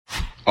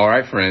All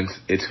right, friends,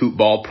 it's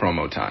Hoopball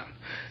promo time.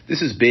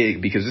 This is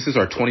big because this is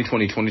our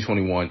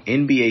 2020-2021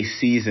 NBA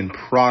season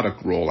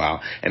product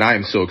rollout, and I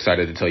am so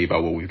excited to tell you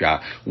about what we've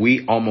got.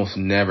 We almost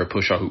never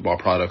push our Hoopball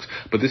products,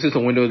 but this is the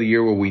window of the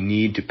year where we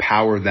need to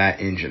power that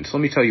engine. So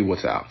let me tell you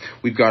what's out.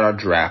 We've got our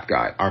draft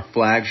guide, our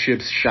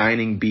flagship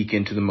shining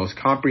beacon to the most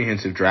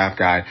comprehensive draft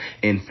guide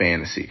in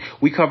fantasy.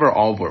 We cover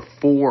over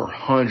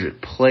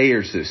 400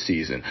 players this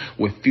season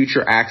with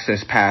future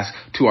access pass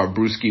to our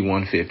Brewski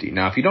 150.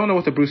 Now, if you don't know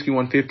what the Brewski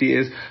 150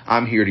 is,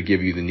 I'm here to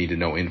give you the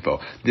need-to-know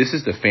info. This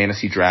is the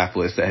fantasy draft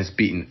list that has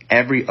beaten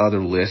every other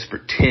list for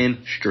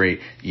 10 straight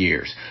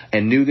years.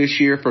 And new this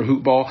year for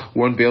Hoopball,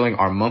 we're unveiling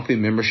our monthly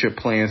membership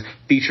plans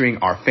featuring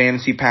our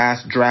Fantasy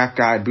Pass, Draft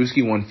Guide,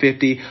 Brewski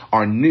 150,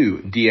 our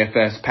new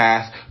DFS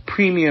Pass,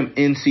 premium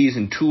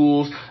in-season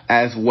tools,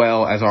 as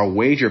well as our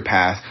Wager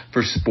Pass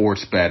for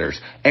sports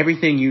bettors.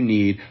 Everything you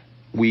need,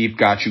 we've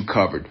got you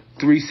covered.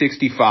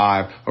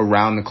 365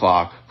 around the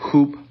clock.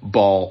 Hoop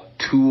Ball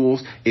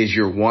Tools is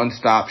your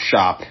one-stop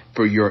shop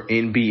for your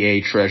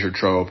NBA treasure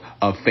trove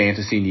of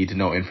fantasy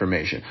need-to-know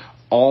information.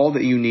 All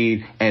that you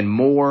need and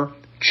more.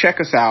 Check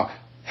us out.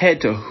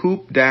 Head to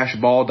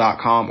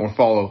hoop-ball.com or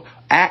follow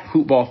at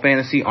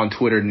hoopballfantasy on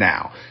Twitter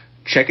now.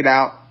 Check it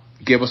out.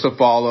 Give us a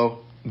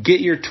follow.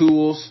 Get your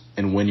tools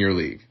and win your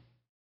league.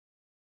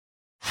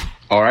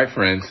 All right,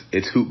 friends,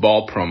 it's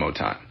Hoopball promo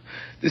time.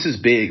 This is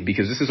big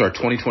because this is our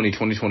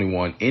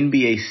 2020-2021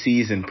 NBA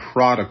season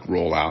product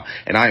rollout,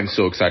 and I am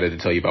so excited to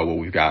tell you about what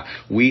we've got.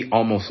 We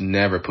almost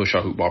never push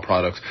our Hoopball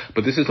products,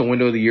 but this is the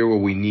window of the year where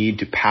we need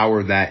to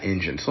power that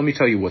engine. So let me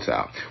tell you what's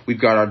out. We've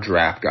got our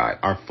draft guide,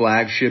 our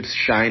flagship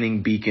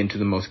shining beacon to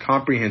the most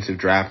comprehensive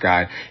draft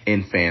guide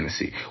in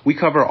fantasy. We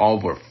cover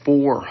over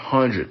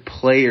 400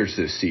 players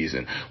this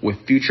season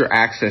with future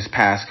access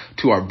pass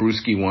to our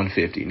Brewski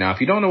 150. Now, if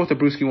you don't know what the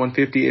Brewski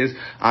 150 is,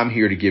 I'm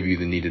here to give you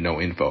the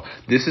need-to-know info.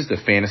 This is the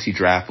fantasy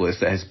draft list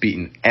that has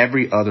beaten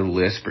every other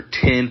list for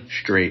 10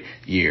 straight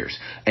years.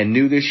 And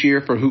new this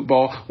year for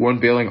Hoopball, we're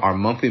unveiling our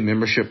monthly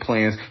membership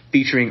plans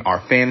featuring our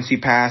Fantasy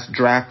Pass,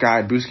 Draft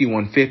Guide, Brewski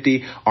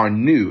 150, our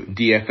new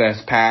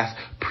DFS Pass,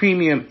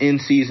 premium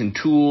in-season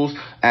tools,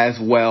 as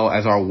well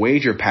as our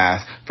Wager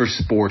Pass for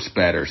sports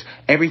bettors.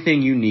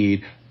 Everything you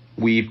need,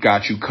 we've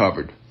got you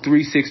covered.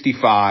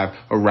 365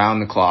 around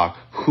the clock.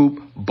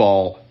 Hoop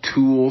Ball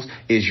Tools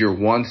is your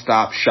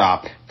one-stop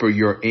shop for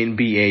your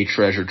NBA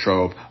treasure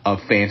trove of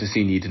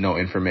fantasy need-to-know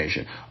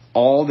information.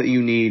 All that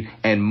you need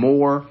and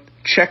more.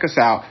 Check us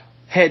out.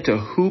 Head to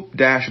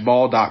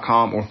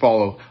hoop-ball.com or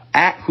follow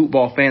at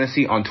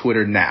hoopballfantasy on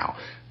Twitter now.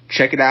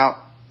 Check it out.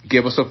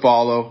 Give us a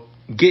follow.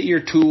 Get your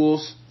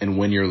tools and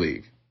win your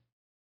league.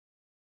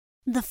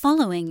 The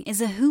following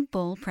is a Hoop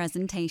Ball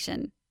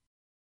presentation.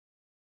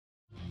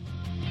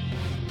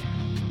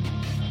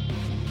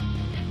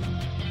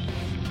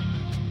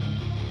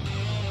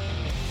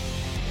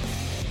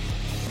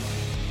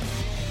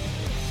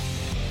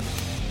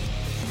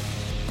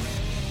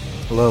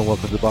 Hello and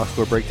welcome to the Box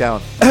Score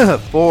Breakdown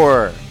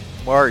for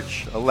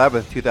March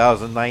 11th,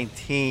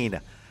 2019.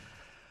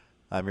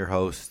 I'm your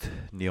host,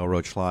 Neil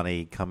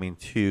Rochlani, coming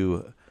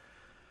to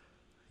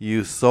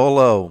you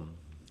solo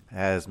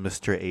as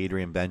Mr.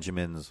 Adrian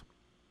Benjamins.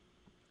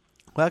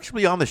 Well,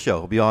 actually on the show.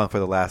 He'll be on for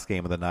the last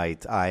game of the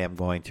night. I am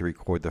going to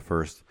record the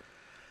first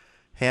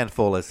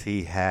handful as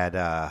he had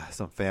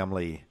some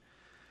family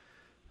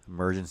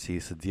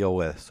emergencies to deal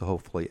with, so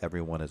hopefully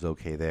everyone is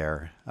okay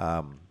there.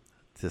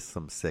 Just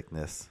some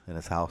sickness in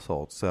his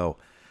household. So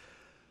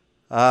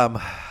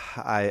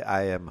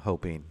I am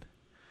hoping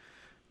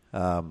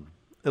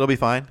it'll be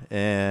fine,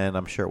 and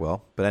I'm sure it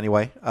will. But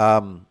anyway,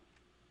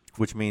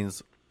 which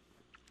means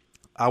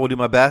I will do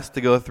my best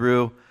to go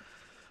through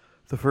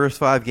the first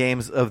 5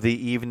 games of the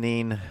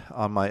evening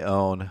on my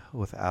own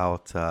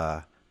without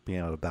being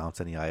able to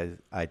bounce any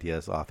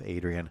ideas off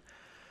Adrian.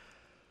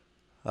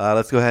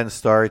 Let's go ahead and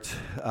start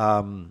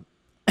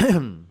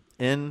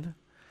in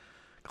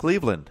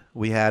Cleveland.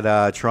 We had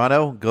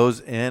Toronto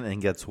goes in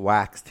and gets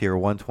waxed here,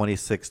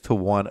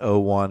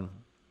 126-101.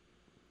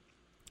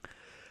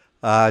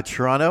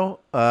 Toronto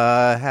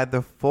had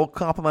the full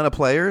complement of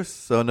players,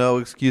 so no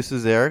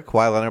excuses there.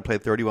 Kawhi Leonard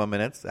played 31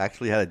 minutes,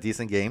 actually had a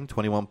decent game,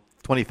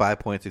 25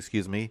 points,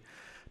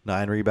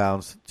 9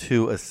 rebounds,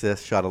 2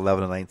 assists, shot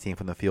 11 of 19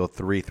 from the field,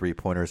 3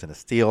 3-pointers and a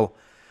steal.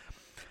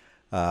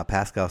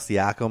 Pascal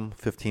Siakam,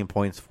 15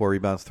 points, 4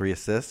 rebounds, 3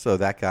 assists, so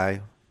that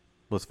guy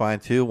was fine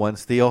too, 1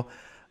 steal.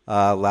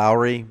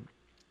 Lowry,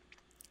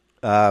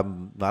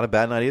 not a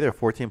bad night either.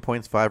 14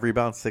 points, 5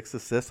 rebounds, 6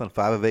 assists on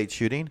 5 of 8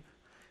 shooting.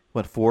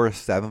 Went 4 of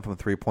 7 from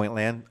three-point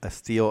land. A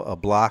steal, a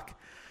block.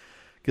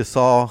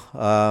 Gasol,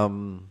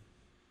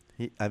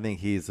 I think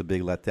he's a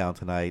big letdown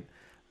tonight.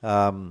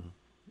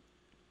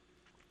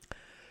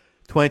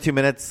 22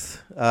 minutes,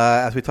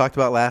 as we talked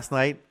about last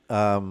night.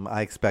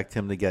 I expect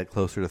him to get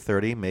closer to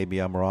 30. Maybe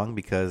I'm wrong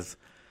because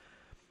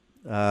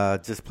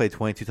just played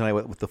 22 tonight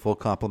with the full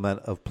complement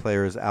of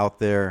players out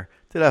there.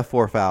 Did have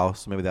 4 fouls,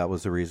 so maybe that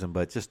was the reason,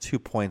 but just 2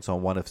 points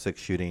on 1 of 6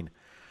 shooting.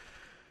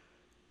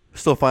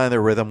 Still finding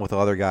their rhythm with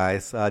other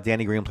guys.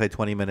 Danny Green played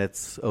 20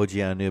 minutes. OG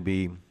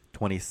Anunoby,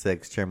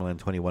 26, Chamberlain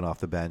 21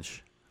 off the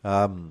bench.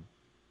 I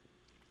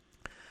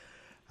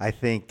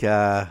think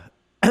I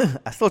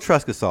still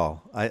trust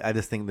Gasol. I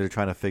just think they're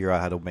trying to figure out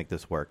how to make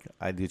this work.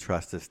 I do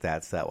trust his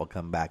stat set will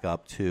come back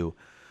up to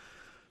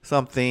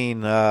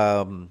something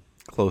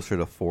closer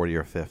to 40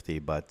 or 50,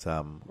 but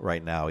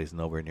right now he's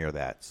nowhere near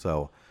that.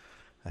 So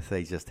I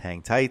say just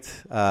hang tight.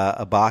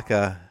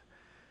 Ibaka,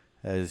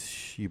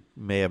 as you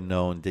may have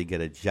known, did get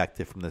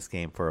ejected from this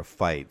game for a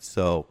fight.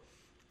 So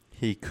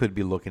he could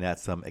be looking at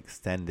some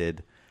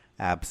extended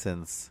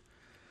absence.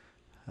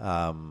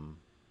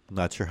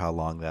 Not sure how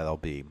long that'll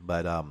be,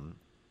 but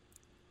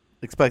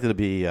expected to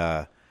be,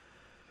 I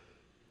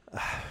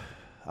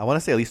want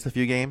to say at least a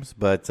few games,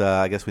 but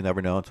I guess we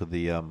never know until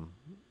the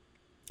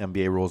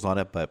NBA rules on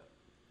it. But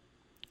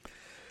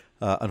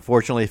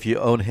unfortunately, if you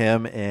own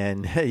him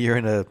and you're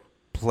in a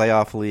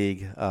playoff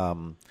league,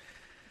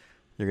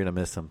 you're going to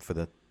miss him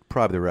for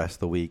probably the rest of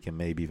the week and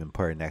maybe even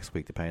part of next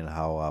week, depending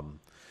on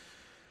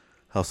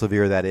how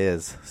severe that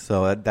is.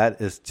 So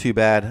that is too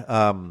bad.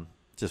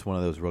 Just one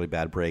of those really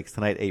bad breaks.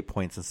 Tonight, 8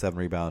 points and 7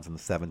 rebounds in the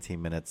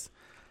 17 minutes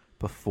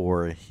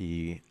before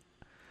he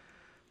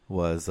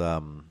was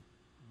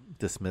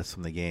dismissed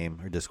from the game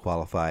or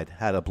disqualified.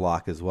 Had a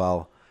block as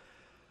well.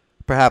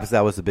 Perhaps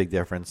that was a big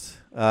difference.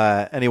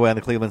 Anyway, on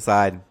the Cleveland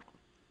side,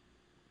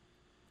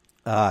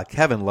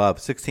 Kevin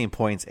Love, 16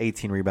 points,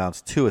 18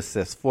 rebounds, 2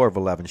 assists, 4 of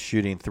 11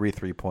 shooting, 3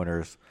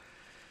 3-pointers.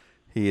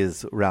 He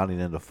is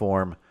rounding into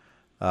form.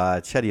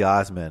 Chetty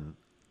Osman,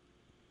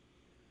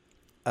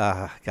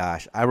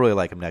 gosh, I really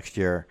like him next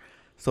year.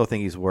 Still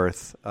think he's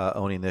worth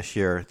owning this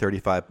year.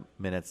 35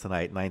 minutes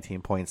tonight,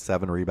 19 points,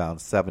 7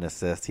 rebounds, 7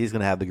 assists. He's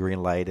going to have the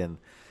green light, and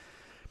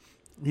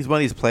he's one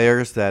of these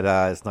players that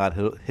is not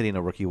hitting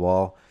a rookie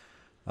wall.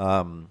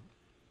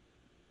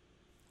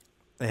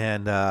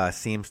 And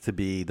seems to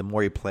be, the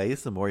more he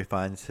plays, the more he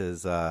finds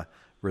his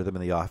rhythm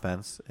in the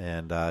offense.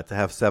 And to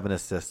have 7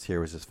 assists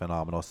here was just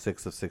phenomenal.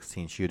 6 of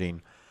 16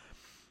 shooting.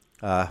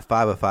 5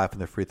 of 5 from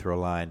the free throw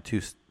line. 2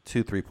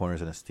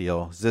 3-pointers and a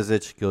steal.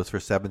 Zizic goes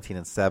for 17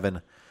 and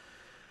 7.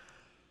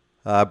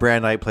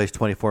 Brandon Knight plays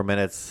 24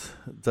 minutes.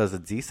 Does a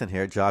decent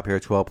job here.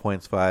 12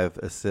 points, 5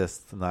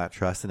 assists. Not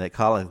trusting it.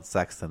 Colin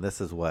Sexton,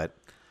 this is what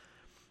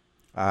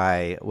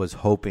I was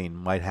hoping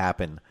might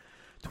happen.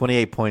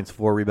 28 points,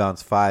 4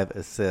 rebounds, 5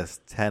 assists,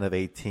 10 of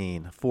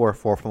 18, 4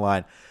 from the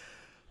line.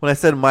 When I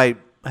said might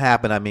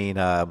happen, I mean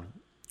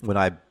when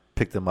I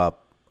picked him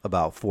up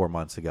about 4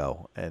 months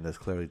ago, and this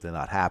clearly did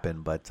not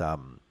happen. But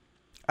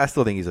I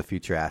still think he's a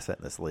future asset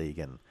in this league,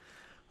 and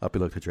I'll be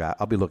looking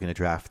to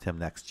draft him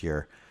next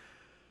year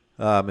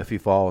if he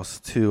falls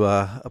to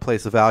a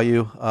place of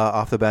value.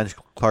 Off the bench,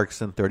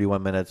 Clarkson,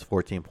 31 minutes,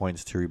 14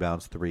 points, 2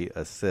 rebounds, 3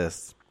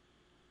 assists.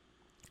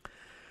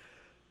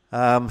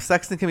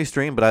 Sexton can be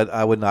streamed, but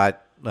I would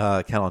not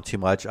count on too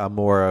much. I'm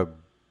more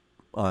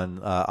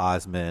on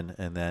Osman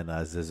and then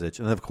Zizic.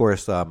 And, of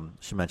course,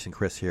 she mentioned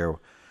Chris here,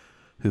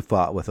 who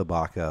fought with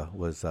Ibaka,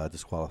 was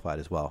disqualified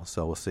as well.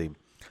 So we'll see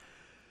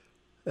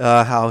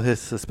how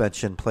his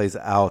suspension plays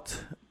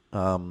out.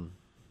 I'm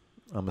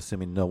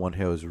assuming no one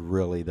here is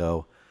really,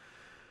 though,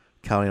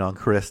 counting on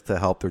Chris to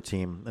help their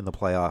team in the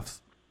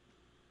playoffs.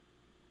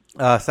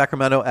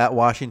 Sacramento at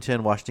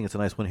Washington. Washington gets a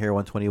nice win here,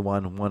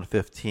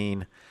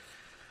 121-115.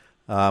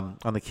 On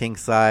the Kings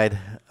side,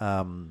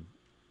 De'Aaron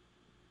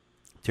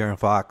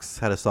Fox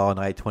had a solid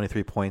night,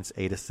 23 points,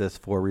 8 assists,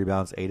 4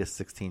 rebounds, 8 of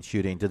 16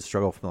 shooting. Did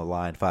struggle from the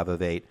line, 5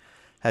 of 8.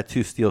 Had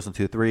 2 steals and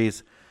 2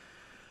 threes.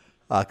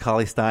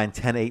 Cauley Stein,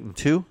 10, 8, and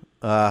 2.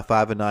 5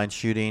 of 9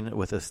 shooting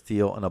with a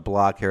steal and a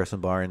block. Harrison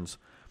Barnes,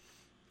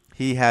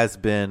 he has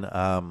been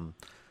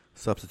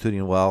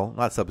substituting well.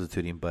 Not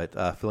substituting,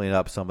 but filling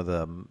up some of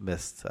the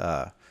missed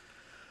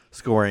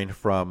scoring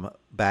from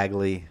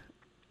Bagley.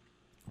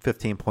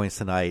 15 points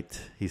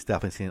tonight. He's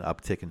definitely seen an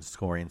uptick in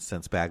scoring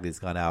since Bagley's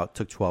gone out.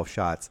 Took 12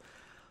 shots.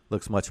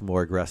 Looks much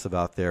more aggressive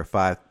out there.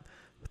 5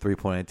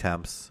 3-point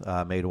attempts.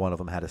 Made one of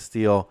them, had a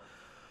steal.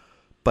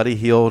 Buddy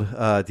Hield,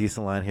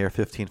 decent line here.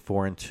 15,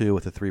 4, and 2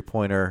 with a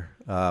 3-pointer.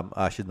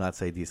 I should not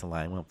say decent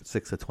line. Went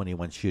 6 of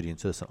 21 shooting,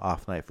 so it's an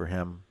off night for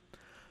him.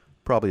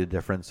 Probably the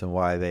difference in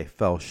why they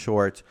fell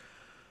short.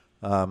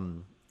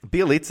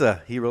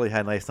 Bielitsa, he really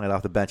had a nice night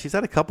off the bench. He's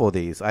had a couple of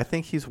these. I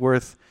think he's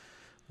worth...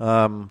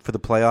 for the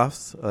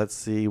playoffs, let's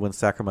see when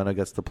Sacramento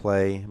gets to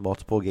play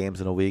multiple games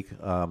in a week,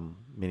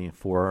 meaning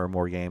 4 or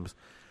more games.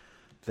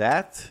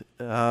 That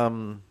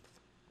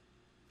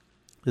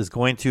is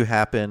going to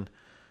happen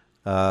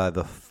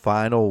the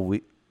final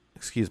week.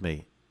 Excuse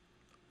me,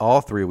 all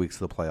 3 weeks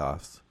of the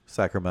playoffs.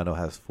 Sacramento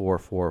has 4,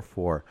 4,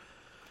 4,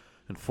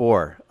 and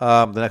 4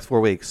 the next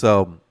 4 weeks.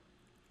 So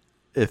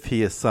if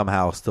he is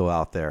somehow still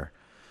out there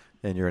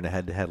and you're in a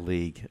head-to-head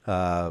league,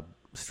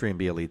 stream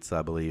Bielitsa,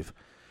 I believe.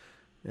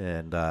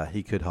 And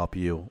he could help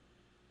you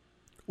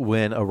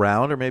win a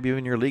round or maybe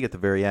even your league at the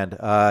very end.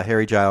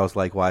 Harry Giles,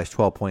 likewise,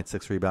 12 points,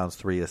 6 rebounds,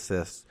 3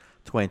 assists,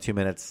 22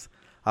 minutes.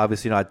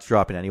 Obviously not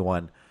dropping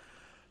anyone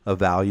of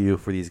value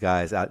for these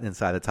guys out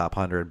inside the top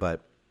 100.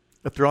 But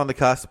if they're on the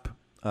cusp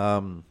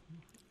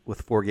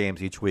with 4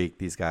 games each week,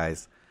 these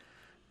guys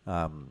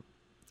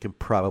can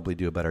probably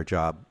do a better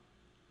job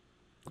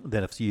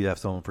than if you have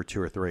someone for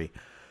 2 or 3.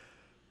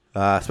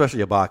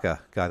 Especially Ibaka.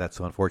 God, that's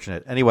so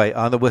unfortunate. Anyway,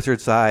 on the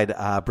Wizards side,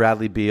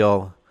 Bradley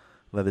Beal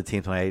led the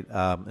team tonight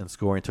in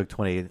scoring, took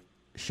 28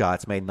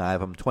 shots, made 9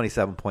 of them,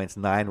 27 points,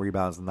 9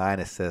 rebounds, 9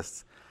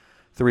 assists,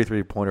 3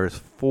 3-pointers,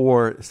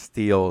 4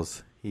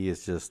 steals. He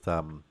has just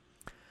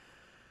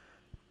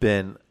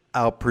been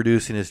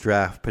outproducing his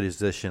draft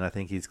position. I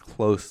think he's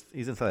close.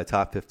 He's inside the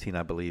top 15,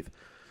 I believe.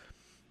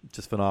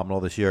 Just phenomenal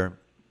this year.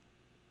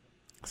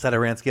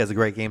 Satoransky has a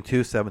great game,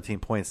 too. 17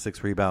 points,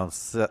 6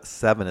 rebounds,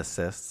 7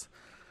 assists.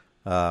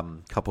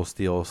 Couple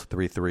steals,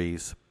 3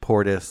 threes.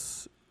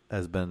 Portis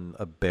has been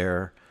a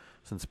bear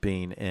since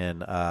being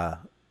in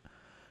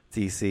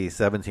DC.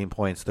 17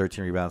 points,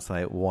 13 rebounds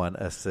tonight, 1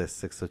 assist,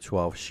 6 of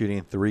 12.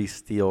 Shooting 3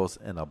 steals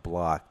and a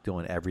block,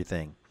 doing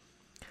everything.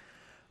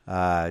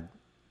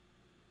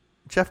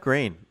 Jeff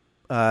Green,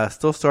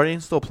 still starting,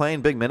 still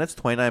playing big minutes,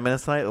 29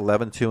 minutes tonight,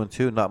 11, 2, and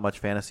 2, not much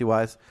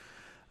fantasy-wise.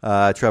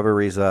 Trevor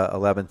Ariza,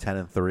 11, 10,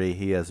 and 3.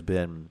 He has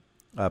been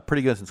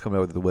pretty good since coming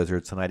over to the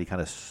Wizards. Tonight he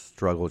kind of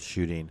struggled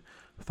shooting,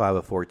 5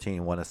 of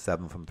 14, 1 of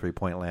 7 from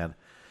three-point land.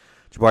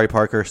 Jabari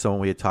Parker, someone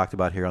we had talked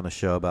about here on the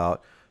show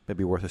about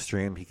maybe worth a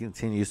stream. He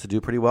continues to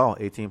do pretty well,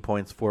 18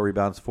 points, 4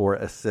 rebounds, 4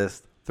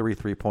 assists, 3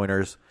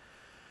 3-pointers.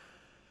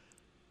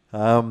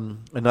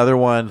 Another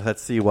one,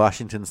 let's see,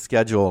 Washington's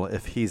schedule.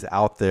 If he's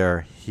out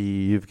there,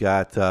 you've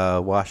got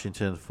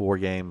Washington 4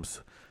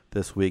 games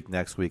this week,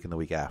 next week, and the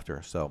week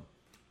after. So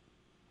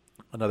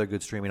another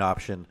good streaming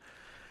option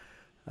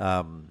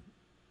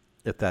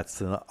if that's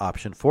an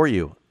option for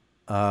you.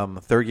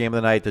 Third game of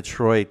the night,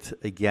 Detroit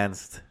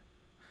against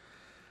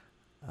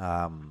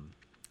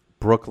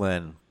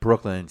Brooklyn.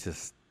 Brooklyn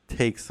just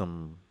takes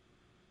them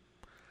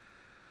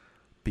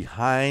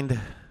behind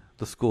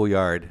the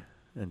schoolyard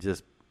and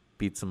just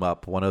beats them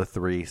up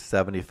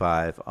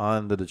 103-75.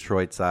 On the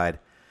Detroit side,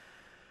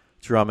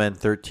 Drummond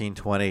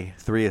 13-20,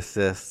 3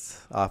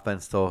 assists.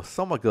 Offense still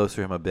somewhat goes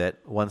through him a bit.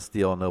 1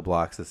 steal, no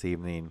blocks this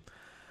evening.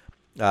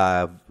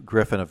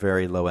 Griffin, a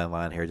very low-end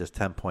line here, just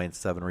 10 points,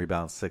 7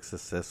 rebounds, 6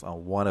 assists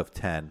on 1 of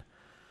 10.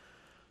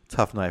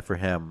 Tough night for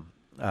him.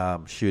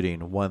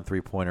 Shooting 1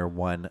 3-pointer,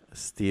 1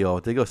 steal.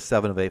 Did go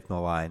 7 of 8 from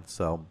the line,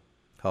 so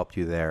helped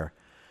you there.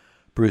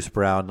 Bruce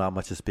Brown, not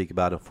much to speak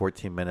about in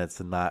 14 minutes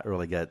and not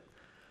really get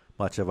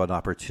much of an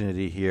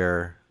opportunity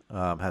here.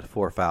 Had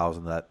 4 fouls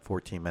in that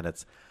 14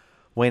 minutes.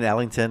 Wayne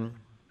Ellington,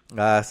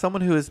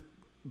 someone who has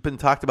been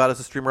talked about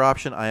as a streamer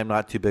option. I am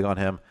not too big on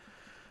him,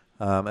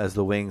 as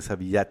the Wings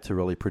have yet to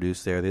really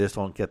produce there. They just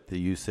don't get the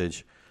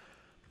usage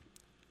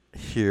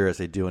here as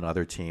they do in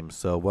other teams.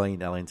 So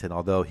Wayne Ellington,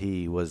 although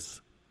he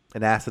was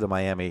an asset of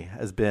Miami,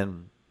 has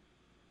been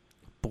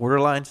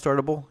borderline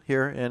startable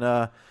here in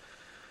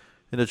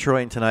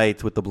Detroit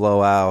tonight with the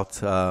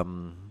blowout.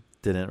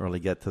 Didn't really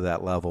get to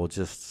that level.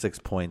 Just 6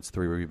 points,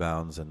 3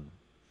 rebounds, and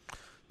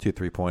 2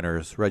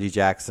 3-pointers. Reggie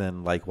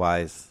Jackson,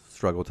 likewise,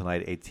 struggled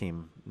tonight,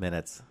 18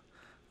 minutes.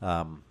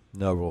 No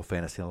real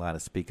fantasy line to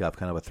speak of.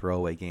 Kind of a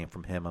throwaway game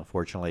from him,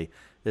 unfortunately.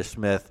 Ish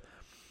Smith,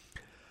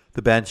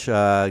 the bench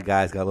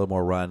guys got a little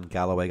more run.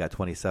 Galloway got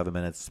 27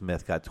 minutes.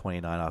 Smith got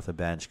 29 off the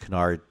bench.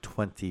 Kennard,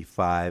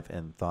 25,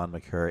 and Thon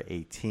McCurr,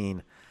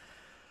 18.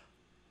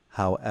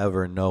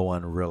 However, no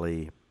one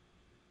really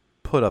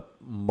put up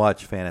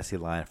much fantasy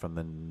line from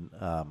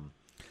the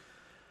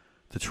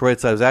Detroit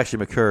side. It was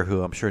actually McCurr,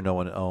 who I'm sure no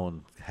one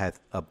owned, had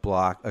 3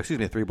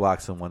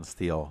 blocks and 1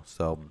 steal.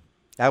 So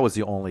that was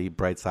the only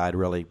bright side,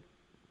 really.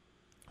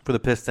 For the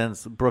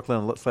Pistons,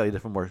 Brooklyn, slightly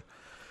different,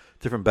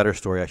 better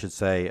story, I should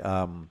say.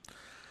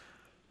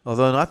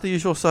 Although not the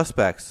usual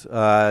suspects.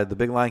 The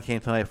big line came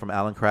tonight from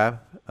Alan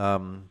Crabb,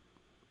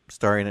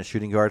 starting at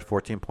shooting guard,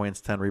 14 points,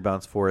 10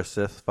 rebounds, 4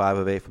 assists, 5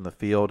 of 8 from the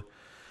field.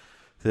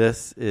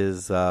 This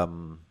is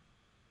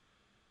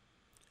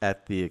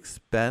at the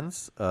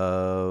expense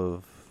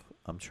of,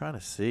 I'm trying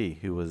to see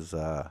who was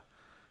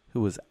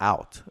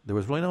out. There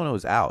was really no one who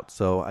was out,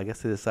 so I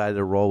guess they decided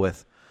to roll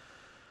with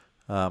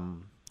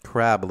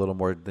Crab a little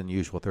more than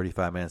usual,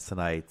 35 minutes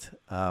tonight.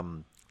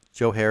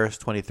 Joe Harris,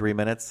 23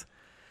 minutes.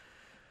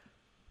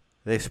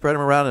 They spread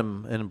him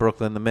around in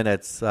Brooklyn, the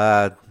minutes.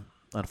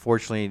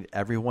 Unfortunately,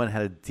 everyone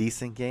had a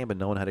decent game, but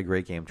no one had a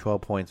great game.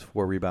 12 points,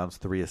 4 rebounds,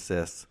 3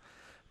 assists.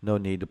 No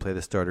need to play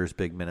the starters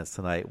big minutes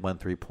tonight. 1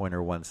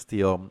 3-pointer, 1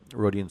 steal.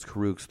 Rodions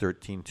Karooks,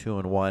 13, 2,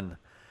 and 1.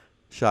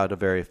 Shot a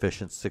very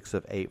efficient 6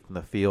 of 8 from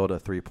the field, a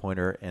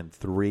 3-pointer, and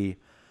 3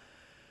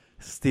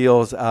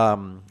 steals.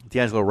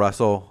 D'Angelo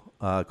Russell,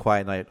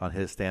 quiet night on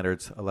his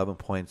standards. 11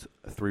 points,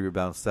 3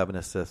 rebounds, 7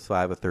 assists,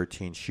 5 of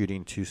 13.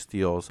 Shooting, 2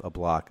 steals, a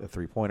block, a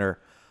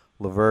 3-pointer.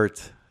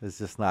 LeVert has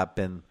just not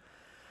been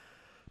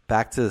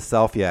back to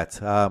himself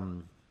yet.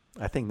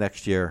 I think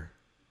next year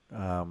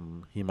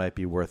he might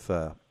be worth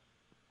an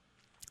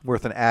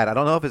ad. I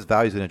don't know if his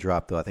value is going to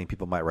drop, though. I think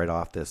people might write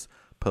off this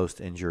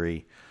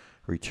post-injury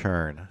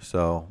return.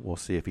 So we'll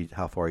see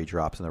how far he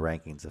drops in the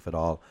rankings, if at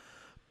all.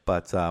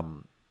 But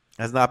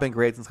has not been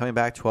great since coming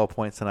back. 12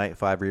 points tonight,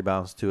 5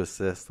 rebounds, 2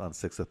 assists on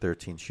 6 of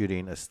 13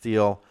 shooting. A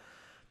steal.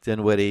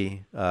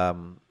 Dinwiddie,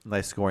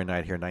 nice scoring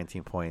night here,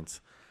 19 points.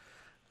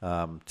 2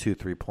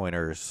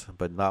 3-pointers,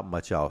 but not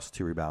much else.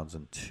 2 rebounds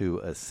and 2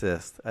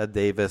 assists. Ed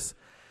Davis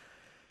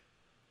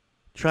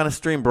trying to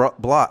stream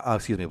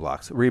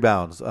blocks,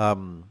 rebounds.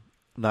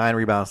 9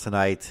 rebounds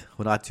tonight.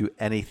 Will not do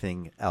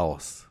anything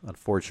else,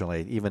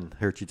 unfortunately. Even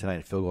hurt you tonight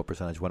in field goal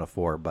percentage, 1 of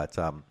 4, but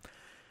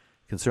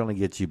can certainly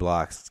get you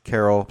blocks.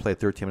 Carroll played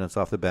 13 minutes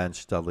off the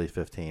bench. Dudley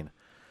 15.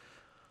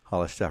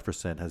 Hollis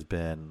Jefferson has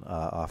been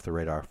off the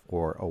radar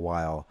for a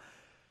while.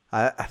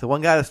 The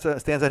one guy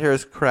that stands out here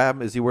is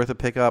Crabbe. Is he worth a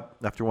pickup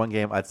after one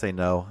game? I'd say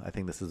no. I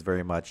think this is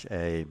very much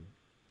a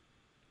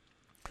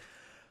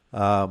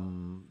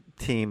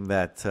team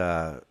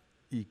that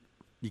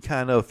you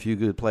kind of know a few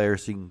good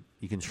players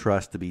you can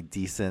trust to be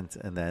decent,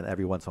 and then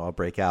every once in a while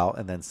break out,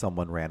 and then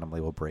someone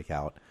randomly will break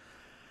out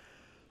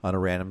on a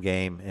random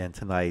game. And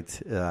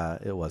tonight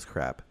it was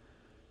Crabbe.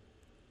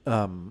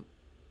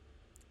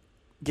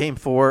 Game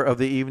 4 of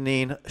the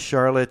evening,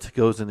 Charlotte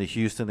goes into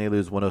Houston. They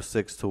lose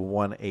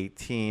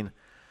 106-118.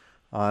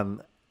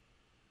 On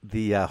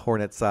the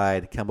Hornet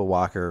side, Kemba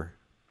Walker,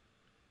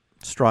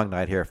 strong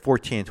night here.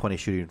 14-20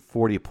 shooting,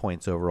 40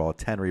 points overall,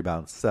 10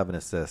 rebounds, 7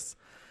 assists.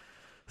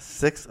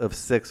 6 of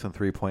 6 from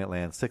three-point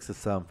land, 6 of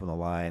 7 from the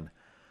line.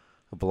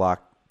 A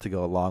block to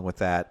go along with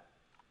that.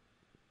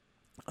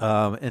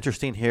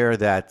 Interesting here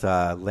that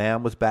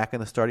Lamb was back in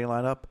the starting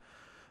lineup.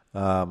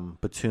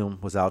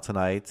 Batum was out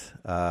tonight.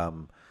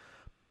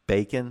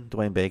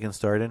 Dwayne Bacon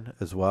started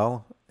as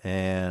well.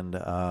 And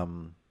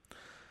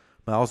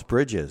Miles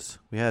Bridges.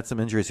 We had some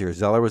injuries here.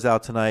 Zeller was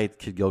out tonight.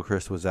 Kid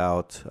Gilchrist was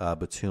out.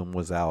 Batum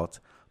was out.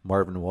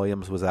 Marvin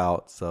Williams was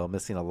out. So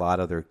missing a lot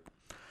of their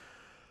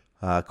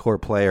core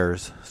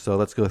players. So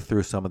let's go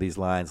through some of these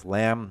lines.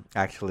 Lamb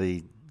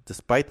actually,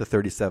 despite the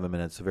 37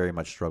 minutes, very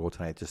much struggled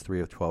tonight. Just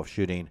 3 of 12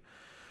 shooting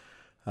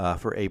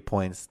for 8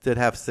 points. Did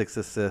have 6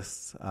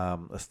 assists,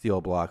 a steal,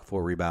 block,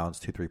 4 rebounds,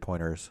 2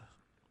 3-pointers.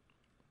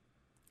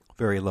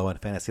 Very low in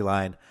fantasy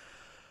line.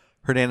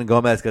 Hernan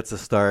Gomez gets a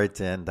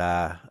start, and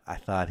I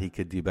thought he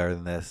could do better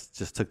than this.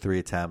 Just took 3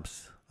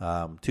 attempts,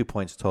 2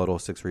 points total,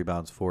 6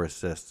 rebounds, 4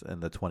 assists in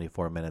the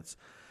 24 minutes.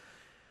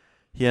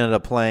 He ended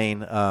up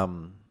playing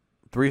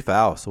 3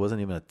 fouls, so it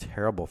wasn't even a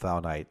terrible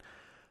foul night.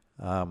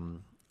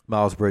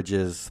 Miles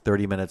Bridges,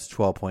 30 minutes,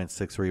 12 points,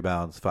 6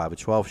 rebounds, 5 of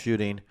 12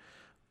 shooting,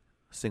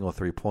 single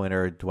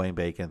 3-pointer. Dwayne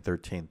Bacon,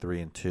 13,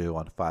 3 and 2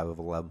 on 5 of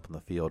 11 from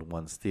the field,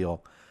 1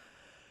 steal.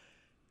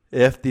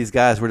 If these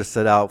guys were to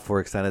sit out for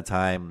extended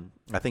time,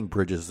 I think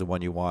Bridges is the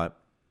one you want.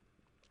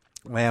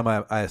 Lamb,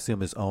 I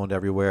assume, is owned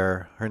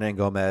everywhere. Hernan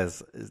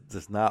Gomez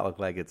does not look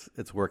like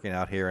it's working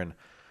out here in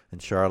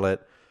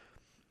Charlotte.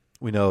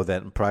 We know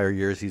that in prior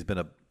years he's been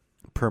a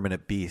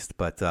permanent beast,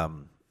 but I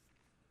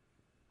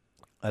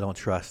don't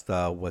trust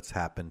what's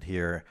happened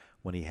here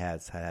when he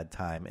has had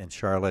time in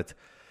Charlotte.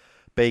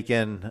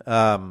 Bacon,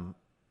 I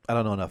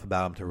don't know enough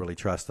about him to really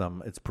trust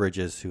him. It's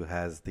Bridges who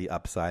has the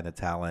upside and the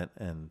talent,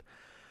 and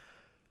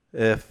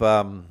if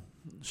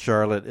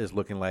Charlotte is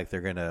looking like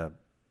they're going to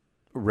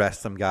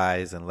rest some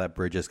guys and let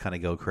Bridges kind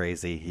of go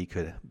crazy, he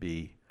could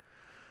be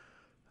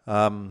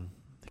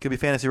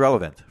fantasy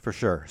relevant for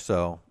sure.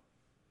 So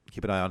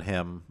keep an eye on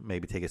him.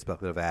 Maybe take a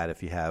speculative ad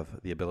if you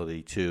have the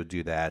ability to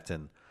do that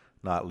and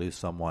not lose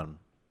someone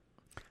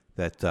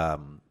that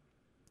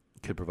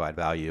could provide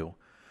value,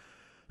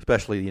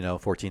 especially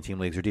 14-team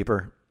leagues or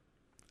deeper.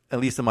 At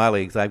least in my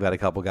leagues, I've got a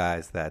couple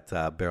guys that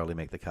barely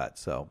make the cut.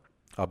 So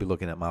I'll be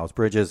looking at Miles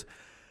Bridges.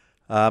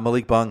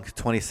 Malik Monk,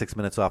 26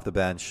 minutes off the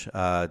bench,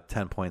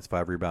 10 points,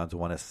 5 rebounds,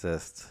 1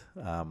 assist.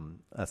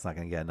 That's not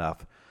going to get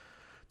enough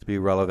to be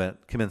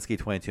relevant. Kaminsky,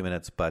 22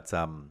 minutes, but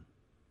night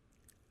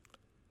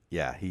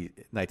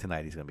to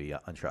night he's going to be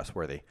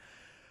untrustworthy.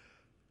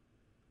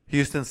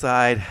 Houston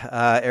side,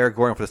 Eric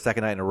Gordon for the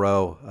second night in a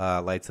row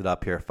lights it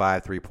up here.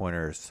 5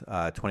 3-pointers,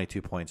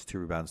 22 points, 2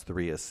 rebounds,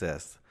 3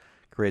 assists.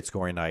 Great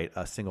scoring night,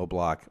 a single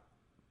block.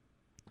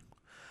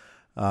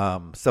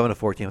 7 of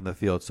 14 from the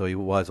field, so he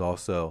was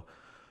also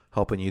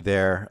helping you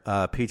there.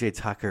 PJ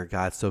Tucker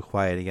got so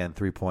quiet again.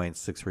 3 points,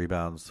 6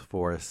 rebounds,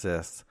 4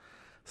 assists,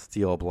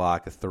 steal,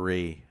 block, a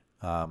 3.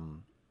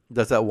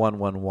 Does that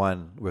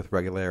 1-1-1 with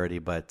regularity,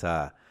 but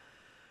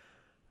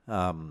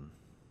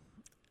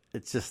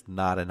it's just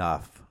not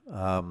enough.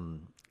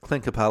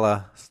 Clint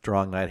Capella,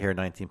 strong night here.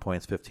 19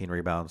 points, 15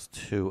 rebounds,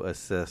 2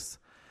 assists.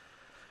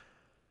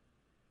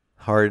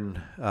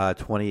 Harden,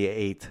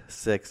 28,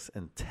 6,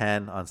 and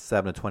 10 on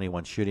 7 of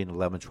 21 shooting,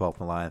 11, 12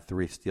 from the line,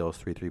 3 steals,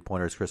 3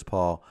 3-pointers. Chris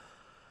Paul,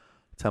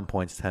 10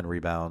 points, 10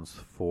 rebounds,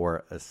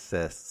 4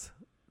 assists,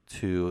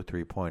 2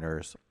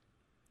 3-pointers.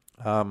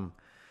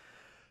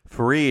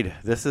 Fareed,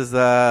 this is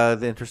the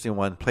interesting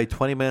one. Played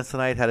 20 minutes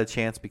tonight, had a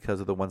chance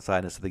because of the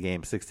one-sidedness of the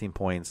game. 16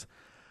 points,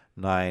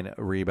 9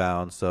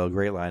 rebounds. So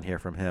great line here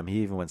from him. He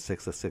even went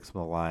 6 of 6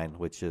 from the line,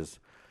 which is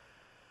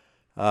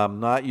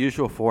not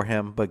usual for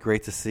him, but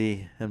great to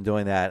see him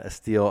doing that. A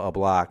steal, a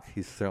block.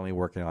 He's certainly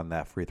working on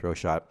that free throw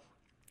shot.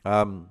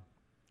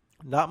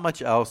 Not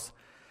much else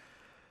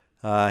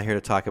here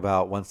to talk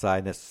about.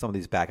 One-sidedness. Some of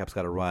these backups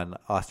got to run.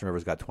 Austin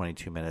Rivers got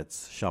 22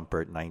 minutes.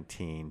 Shumpert,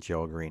 19.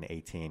 Gerald Green,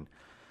 18.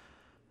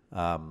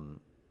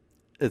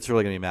 it's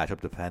really going to be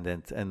matchup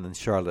dependent. And then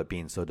Charlotte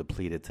being so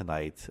depleted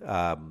tonight,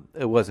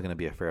 it wasn't going to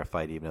be a fair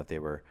fight even if they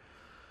were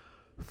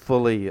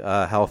fully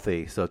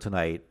healthy. So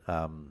tonight,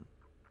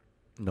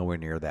 nowhere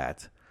near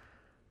that.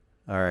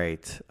 All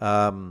right.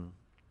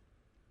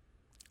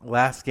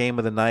 Last game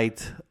of the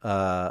night,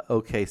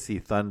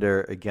 OKC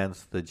Thunder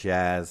against the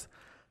Jazz.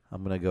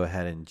 I'm going to go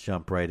ahead and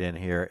jump right in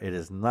here. It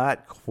is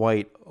not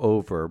quite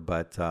over,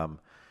 but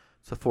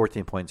it's a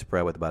 14-point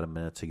spread with about a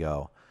minute to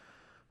go.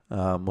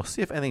 We'll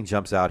see if anything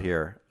jumps out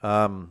here.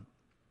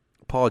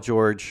 Paul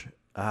George,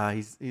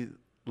 he's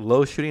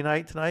low shooting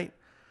night tonight.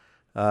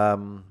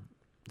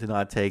 Did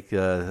not take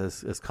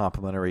his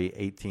complimentary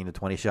 18 to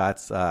 20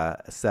 shots,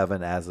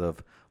 7 as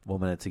of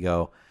 1 minute to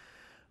go.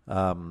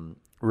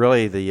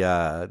 Really,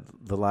 the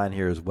line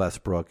here is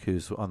Westbrook,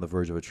 who's on the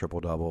verge of a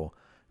triple-double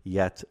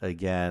yet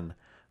again.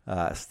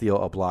 Steal,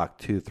 a block,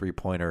 2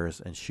 3-pointers,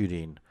 and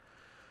shooting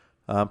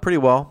pretty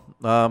well.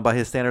 By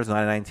his standards,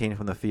 9-19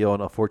 from the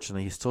field.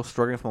 Unfortunately, he's still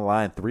struggling from the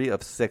line. 3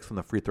 of 6 from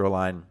the free throw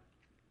line.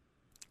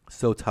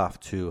 So tough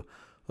to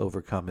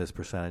overcome his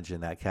percentage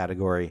in that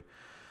category.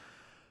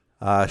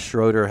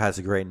 Schroeder has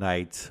a great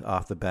night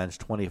off the bench,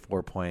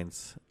 24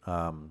 points.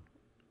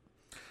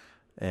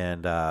 And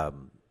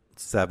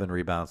 7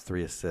 rebounds,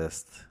 3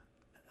 assists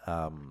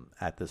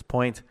at this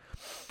point.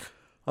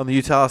 On the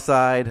Utah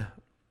side,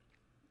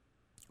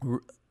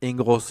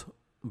 Ingles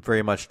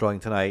very much struggling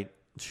tonight,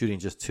 shooting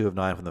just 2 of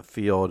 9 from the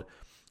field.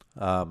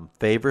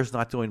 Favors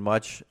not doing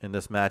much in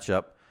this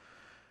matchup.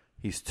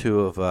 He's 2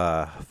 of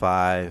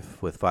 5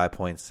 with 5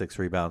 points, 6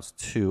 rebounds,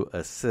 2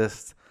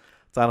 assists.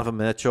 Donovan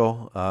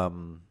Mitchell,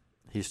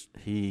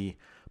 he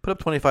put up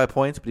 25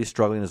 points, but he's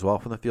struggling as well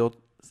from the field.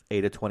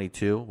 8 of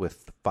 22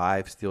 with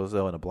 5 steals,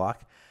 though, and a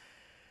block.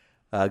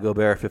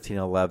 Gobert,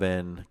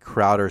 15-11.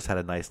 Crowder's had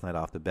a nice night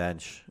off the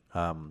bench.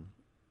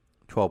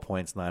 12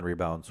 points, 9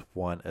 rebounds,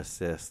 1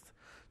 assist,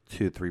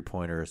 2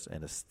 3-pointers,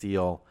 and a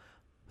steal.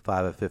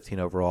 5 of 15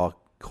 overall.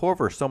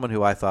 Korver, someone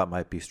who I thought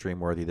might be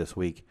stream-worthy this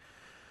week.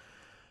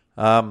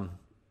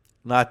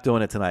 Not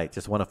doing it tonight.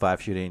 Just 1 of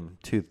 5 shooting,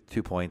 2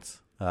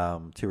 points,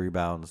 2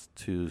 rebounds,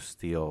 2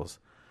 steals.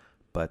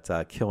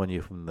 But killing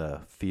you from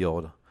the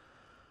field.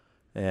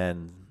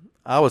 And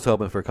I was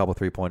hoping for a couple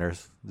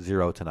 3-pointers,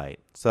 0 tonight.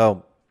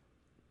 So,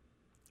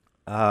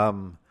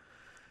 yeah,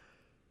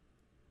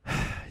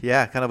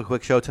 kind of a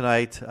quick show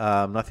tonight.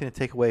 Nothing to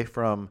take away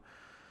from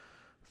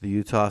the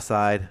Utah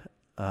side.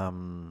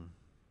 Dante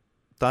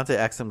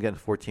Exum getting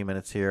 14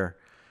 minutes here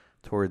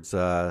towards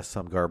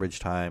some garbage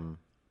time.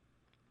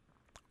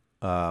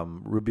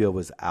 Rubio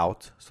was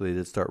out, so they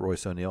did start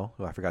Royce O'Neal,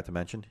 who I forgot to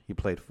mention. He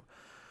played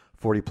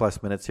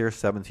 40-plus minutes here,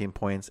 17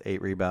 points,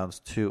 8 rebounds,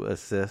 2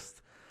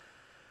 assists.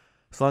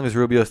 As long as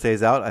Rubio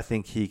stays out, I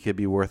think he could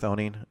be worth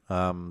owning,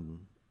 and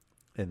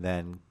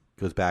then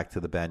goes back to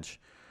the bench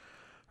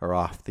or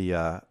off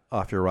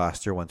your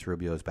roster once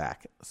Rubio's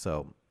back.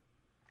 So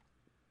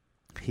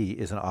he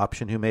is an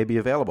option who may be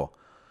available.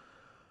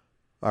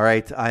 All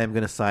right, I am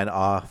going to sign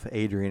off.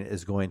 Adrian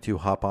is going to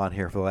hop on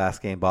here for the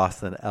last game,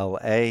 Boston,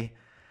 L.A.,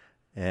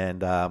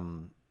 and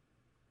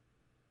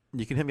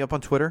you can hit me up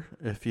on Twitter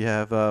if you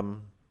have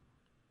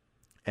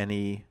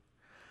any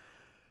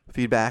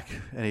feedback,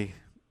 any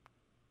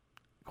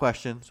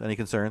questions, any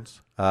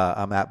concerns.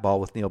 I'm at Ball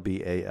with Neil,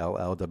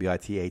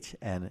 BALLWITHNEIL,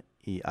 and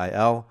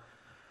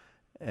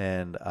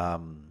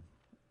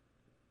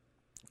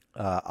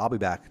I'll be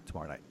back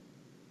tomorrow night.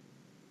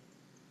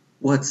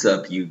 What's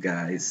up, you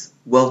guys?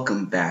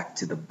 Welcome back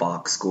to the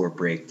Box Score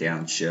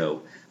Breakdown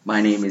Show.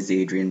 My name is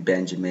Adrian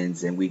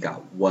Benjamins, and we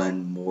got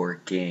one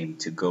more game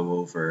to go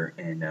over,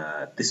 and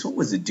this one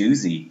was a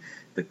doozy.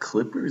 The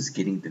Clippers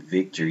getting the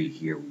victory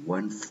here,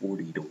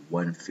 140 to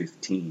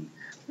 115.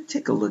 Let's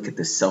take a look at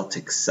the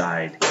Celtics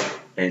side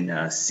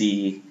and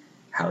see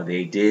how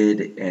they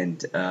did.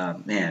 And,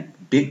 man,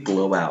 big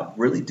blowout,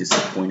 really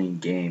disappointing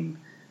game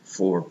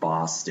for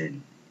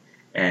Boston.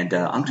 And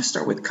I'm going to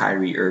start with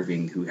Kyrie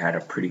Irving, who had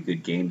a pretty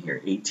good game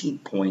here. 18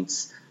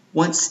 points,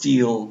 1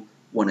 steal,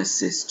 1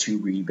 assist, 2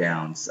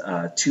 rebounds,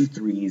 2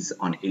 threes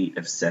on 8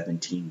 of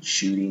 17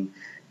 shooting.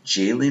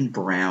 Jaylen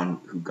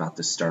Brown, who got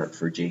the start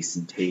for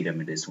Jason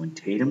Tatum. It is when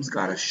Tatum's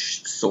got a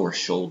sore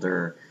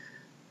shoulder.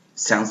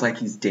 Sounds like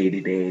he's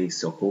day-to-day,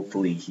 so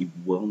hopefully he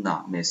will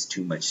not miss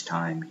too much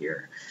time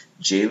here.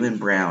 Jaylen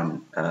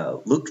Brown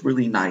looked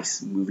really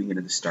nice moving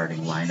into the starting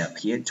lineup.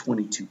 He had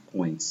 22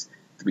 points,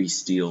 3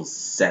 steals,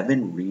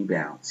 7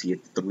 rebounds. He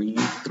had 3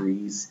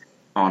 threes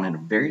on a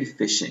very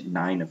efficient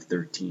 9 of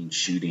 13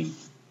 shooting.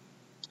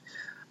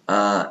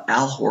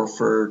 Al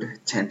Horford,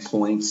 10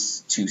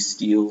 points, 2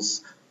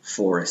 steals,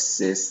 4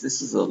 assists.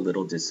 This is a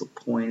little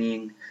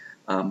disappointing.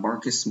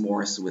 Marcus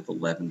Morris with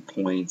 11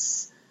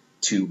 points,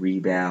 2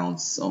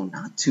 rebounds. So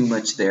not too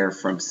much there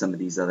from some of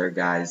these other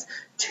guys.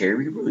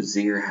 Terry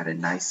Rozier had a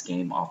nice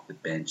game off the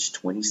bench.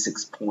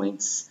 26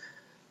 points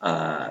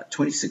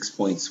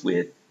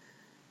with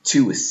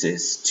 2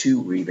 assists,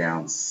 2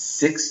 rebounds,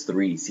 6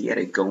 threes. He had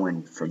it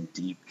going from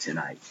deep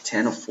tonight.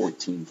 10 of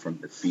 14 from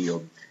the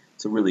field.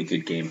 It's a really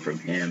good game from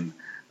him.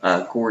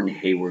 Gordon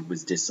Hayward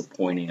was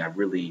disappointing. I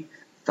really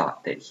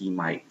thought that he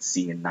might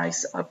see a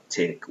nice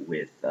uptick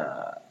with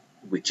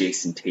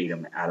Jason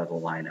Tatum out of the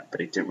lineup,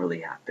 but it didn't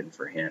really happen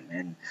for him.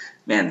 And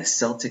man, the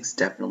Celtics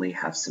definitely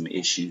have some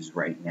issues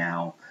right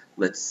now.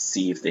 Let's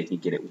see if they can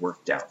get it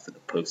worked out for the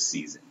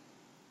postseason.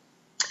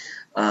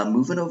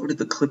 Moving over to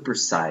the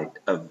Clippers side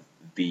of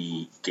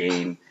the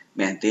game,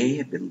 man, they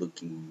have been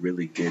looking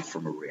really good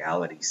from a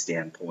reality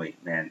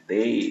standpoint. Man,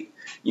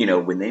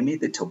 when they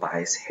made the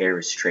Tobias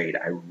Harris trade,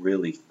 I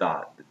really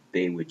thought that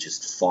they would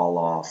just fall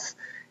off.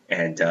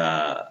 And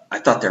I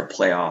thought their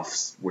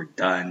playoffs were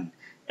done.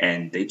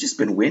 And they've just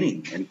been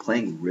winning and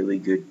playing really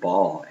good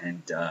ball.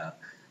 And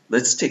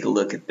let's take a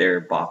look at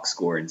their box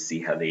score and see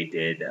how they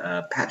did.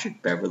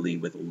 Patrick Beverley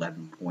with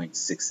 11 points,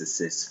 6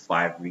 assists,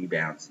 5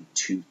 rebounds, and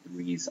 2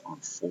 threes on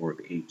 4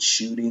 of 8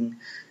 shooting.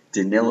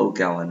 Danilo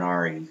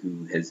Gallinari,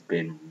 who has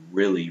been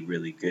really,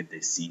 really good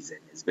this season,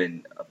 has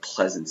been a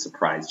pleasant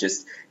surprise,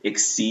 just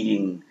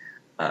exceeding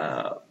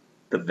the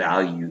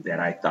value that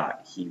I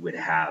thought he would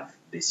have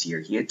this year.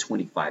 He had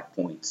 25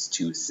 points,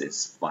 2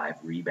 assists, 5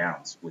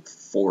 rebounds with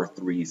 4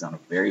 threes on a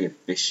very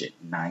efficient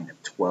 9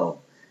 of 12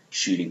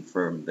 shooting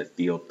from the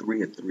field,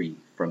 3 of 3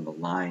 from the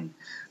line.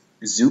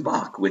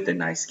 Zubac with a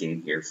nice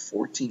game here,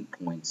 14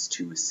 points,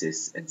 2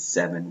 assists, and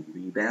 7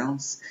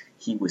 rebounds.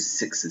 He was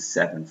 6 of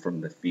 7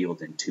 from the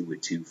field and 2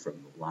 of 2 from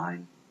the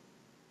line.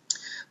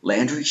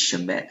 Landry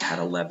Shamet had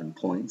 11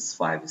 points,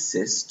 5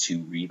 assists,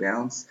 2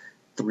 rebounds,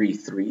 3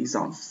 threes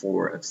on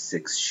 4 of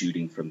 6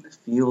 shooting from the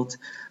field.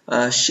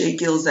 Shai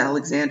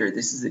Gilgeous-Alexander,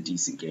 this is a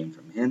decent game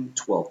from him.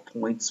 12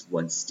 points,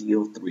 1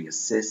 steal, 3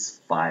 assists,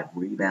 5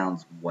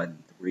 rebounds, 1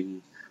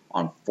 three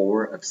on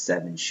 4 of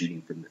 7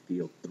 shooting from the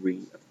field, 3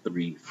 of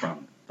 3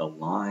 from the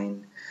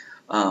line.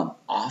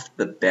 Off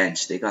the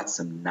bench, they got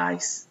some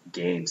nice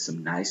games,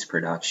 some nice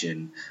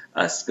production,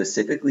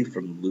 specifically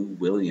from Lou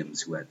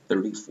Williams, who had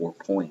 34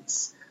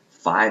 points,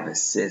 5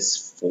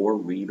 assists, 4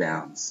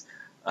 rebounds.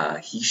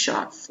 He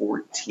shot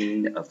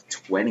 14 of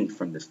 20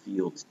 from the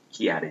field.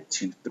 He added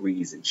 2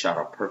 threes and shot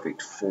a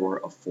perfect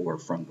 4 of 4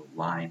 from the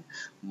line.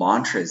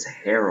 Montrezl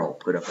Harrell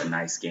put up a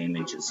nice game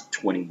in just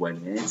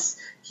 21 minutes.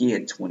 He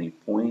had 20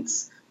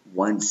 points,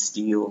 1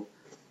 steal.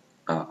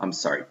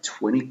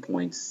 20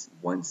 points,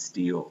 1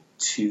 steal,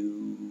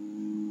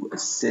 2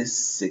 assists,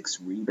 6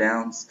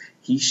 rebounds.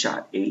 He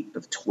shot 8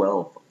 of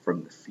 12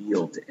 from the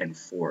field and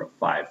 4 of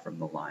 5 from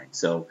the line.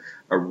 So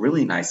a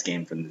really nice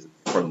game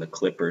from the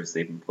Clippers.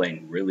 They've been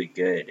playing really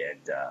good,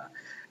 and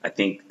I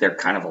think they're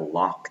kind of a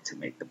lock to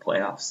make the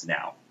playoffs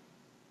now.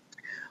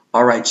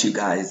 All right, you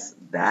guys,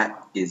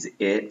 that is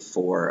it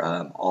for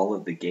all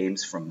of the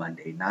games from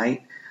Monday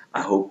night.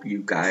 I hope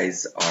you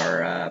guys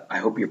I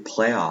hope your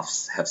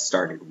playoffs have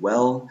started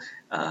well,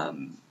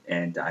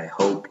 and I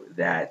hope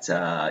that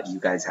you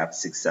guys have a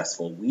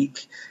successful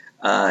week.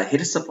 Hit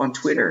us up on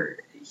Twitter.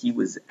 He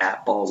was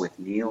at Ball with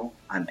Neil.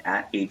 I'm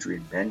at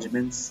Adrian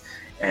Benjamins,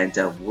 and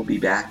we'll be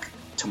back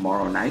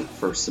tomorrow night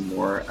for some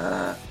more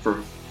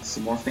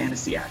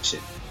fantasy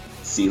action.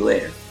 See you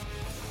later.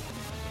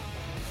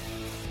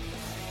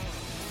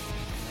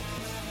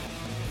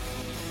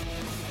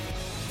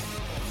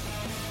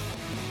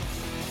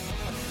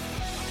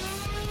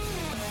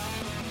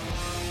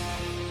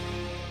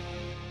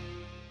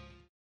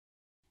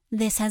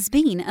 This has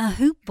been a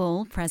Hoop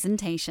Ball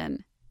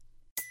presentation.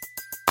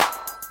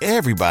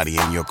 Everybody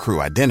in your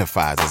crew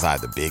identifies as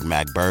either Big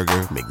Mac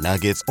Burger,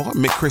 McNuggets, or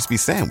McCrispy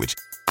Sandwich.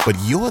 But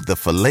you're the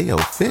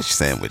Filet-O-Fish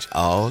Sandwich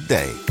all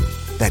day.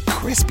 That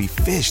crispy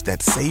fish,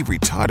 that savory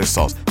tartar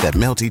sauce, that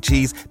melty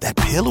cheese, that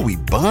pillowy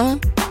bun.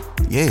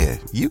 Yeah,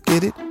 you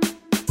get it.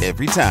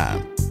 Every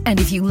time. And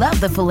if you love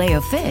the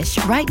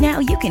Filet-O-Fish, right now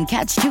you can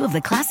catch 2 of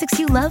the classics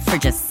you love for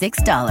just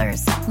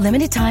 $6.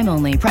 Limited time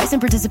only. Price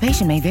and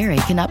participation may vary.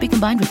 Cannot be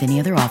combined with any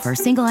other offer.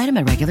 Single item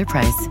at regular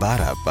price.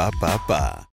 Ba-da-ba-ba-ba.